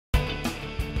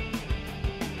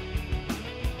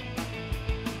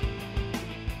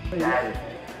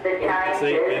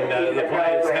See, and the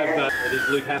players have, it is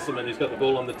Luke Hasselman who's got the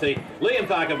ball on the tee. Liam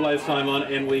Parker blows time on,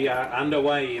 and we are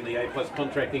underway in the A+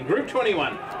 contracting Group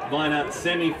 21 minor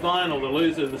semi-final. The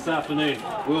loser this afternoon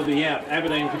will be out.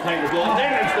 Aberdeen can take the ball.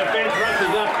 Denman's defence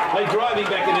rushes up. They're driving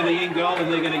back into the in goal,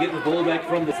 and they're going to get the ball back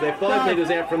from this. They're 5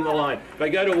 metres out from the line. They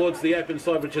go towards the open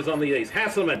side, which is on the east.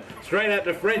 Hasselman straight out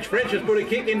to French. French has put a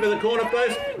kick into the corner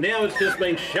post. Now it's just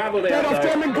been shoveled out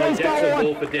though by Jackson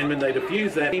ball for Denman. They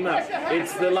defuse that.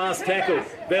 It's the last tackle.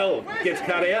 Bell gets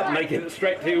cut out, and they get it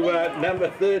straight to number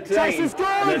 13. And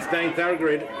that's Dane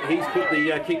Thorogood. He's put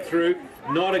the kick through.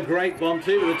 Not a great bomb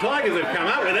too. The Tigers have come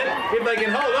up with it. If they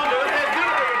can hold on to it, they're going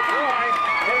to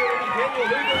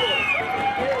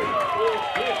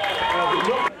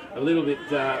try. A little bit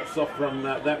soft from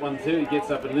that one too. He gets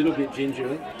up a little bit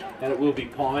gingerly, and it will be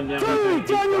Pine. Now he's going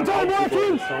to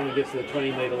this time. He gets to the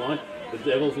 20-metre line. The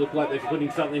Devils look like they're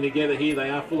putting something together here. They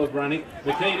are full of running.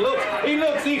 McKean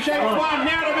looks, he shakes one.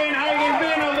 Now to Ben Hagen.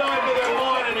 Ben will dive to the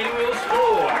line and he will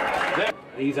score.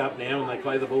 He's up now, and they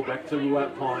play the ball back to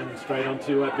Pine and straight on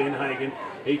to Ben Hagen.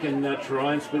 He can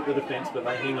try and split the defence, but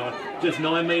they hang on. Just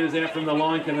 9 metres out from the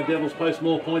line. Can the Devils post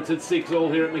more points at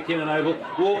 6-all here at McKinnon Oval?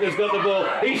 Walker's got the ball.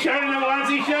 He's shown it once,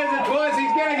 he shows it twice.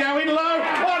 He's going to go in low.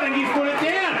 I think he's put it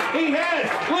down. He has.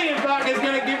 Liam Parker's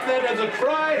going to give that as a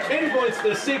try. 10 points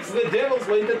to 6. The Devils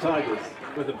lead the Tigers.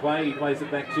 With the play, he plays it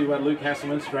back to Luke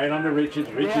Hasselman, straight on to Richards.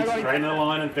 Richards straight in the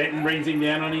line, and Fenton brings him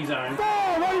down on his own.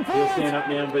 He'll stand up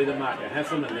now and be the marker.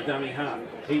 Hasselman, the dummy half.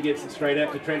 He gets it straight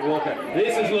out to Trent Walker.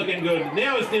 This is looking good.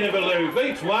 Now it's Dinavalou.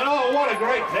 Beats one. Oh, what a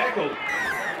great tackle.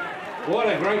 What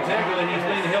a great tackle, and he's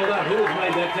been held up. Who has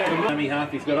made that tackle? Dummy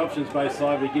half. He's got options both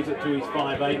sides. He gives it to his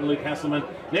 5'8", and Luke Hasselman.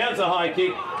 Now it's a high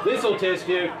kick. This will test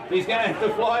you. He's going to have to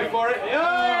fly for it.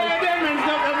 Oh, Denman's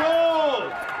got the ball.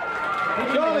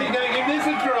 Surely he's going to give this a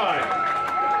try.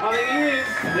 I think he is.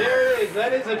 There it is.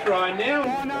 That is a try. Now.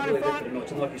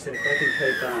 Like you said, if they can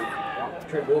keep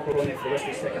Trent Walker on there for the rest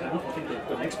of the second half, I think they've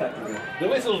got an X factor there. The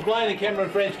whistle's blown, and Cameron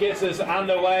French gets us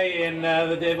underway, and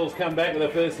the Devils come back with the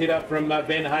first hit up from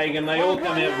Ben Hagen. They all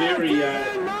come out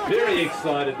very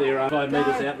excited there. 5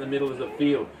 metres out in the middle of the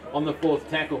field. On the 4th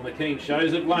tackle, McKean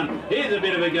shows it one. Here's a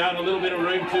bit of a go and a little bit of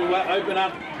room to open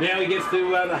up. Now he gets to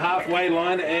the halfway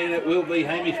line, and it will be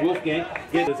Hamish Wolfgang.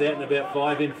 Gets us out and about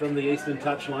 5 in from the eastern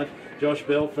touchline. Josh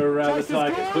Bell for the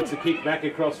Tigers puts a kick back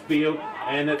across field,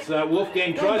 and it's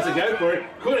Wolfgang tries to go for it,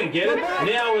 couldn't get it.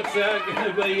 Now it's going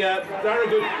to be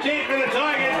Thorogood. Chance for the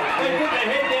Tigers. They put their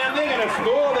head down. They're going to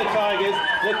score, the Tigers.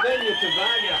 Nathaniel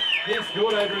Tavaga, he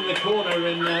scored over in the corner,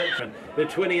 and they're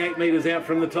 28 metres out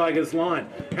from the Tigers' line.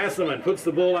 Hasselman puts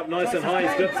the ball up nice and high.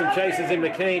 He's got some chasers in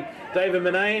McKean. David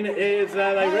Manane is, they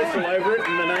wrestle over it,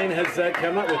 and Manane has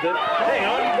come up with it. Hang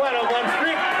on, one-on-one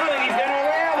strip. I think he's going to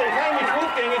allow this. Hamish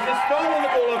Wolfgang has just stolen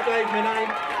the ball off Dave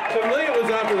Manane. To me, it was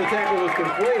after the tackle was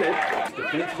completed.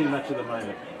 Defence too much at the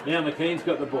moment. Now McKean's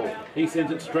got the ball. He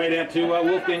sends it straight out to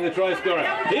Wolfgang, the try scorer.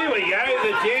 Here we go,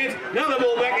 the chance. Another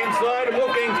ball back inside, and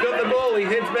Wolfgang's got the ball. He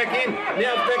heads back in.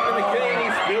 Now it's back to McKean.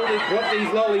 He's spilled it, dropped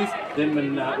these lollies.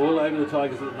 Denman all over the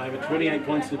Tigers at the moment. 28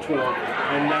 points to 12.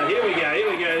 And here we go.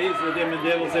 Here's the Denman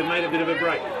Devils. They've made a bit of a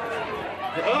break.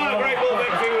 Oh, great ball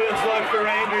back to inside for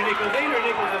Andrew Nichols. Andrew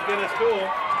Nichols is going to score.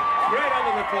 Straight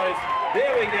under the post.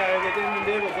 There we go, the Denman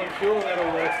Devils. I'm sure that'll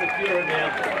secure it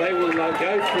now. They will go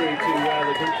through to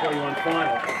the Group 21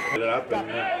 final. Put it up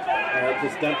and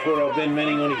just dumped poor old Ben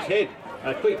Manning on his head.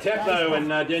 A quick tap though, and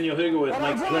Daniel Hugerworth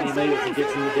makes 20 metres and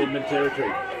gets in the Denman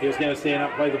territory. He was going to stand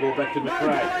up, play the ball back to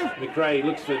McRae. McRae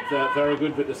looks at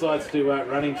Thorogood but decides to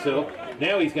run himself.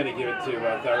 Now he's going to give it to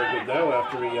Thorogood though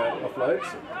after he offloads.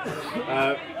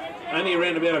 Only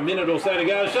around about a minute or so to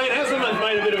go. Shane Hasselman's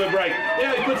made a bit of a break.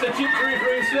 Now he puts a chip through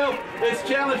for himself. It's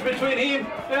challenge between him.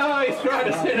 Oh, he's trying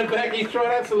to send it back. He's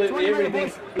tried absolutely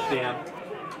everything. Down.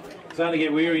 Starting to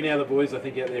get weary now, the boys, I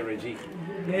think, out there, Reggie.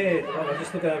 Yeah, I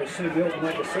just look over Sue Bill to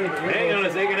make a see. Hang on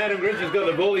a second. Adam Gritch's got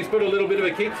the ball. He's put a little bit of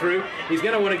a kick through. He's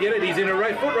going to want to get it. He's in a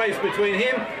foot race between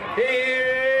him.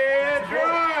 Here,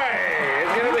 try!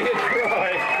 It's going to be a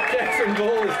try. Jackson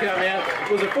ball has come out.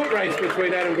 It was a foot race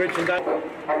between Adam Gritch and Dave.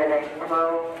 And the next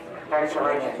promo,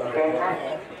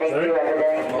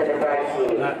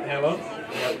 How long?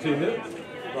 About 2 minutes.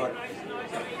 Right.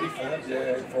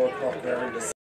 4 o'clock there.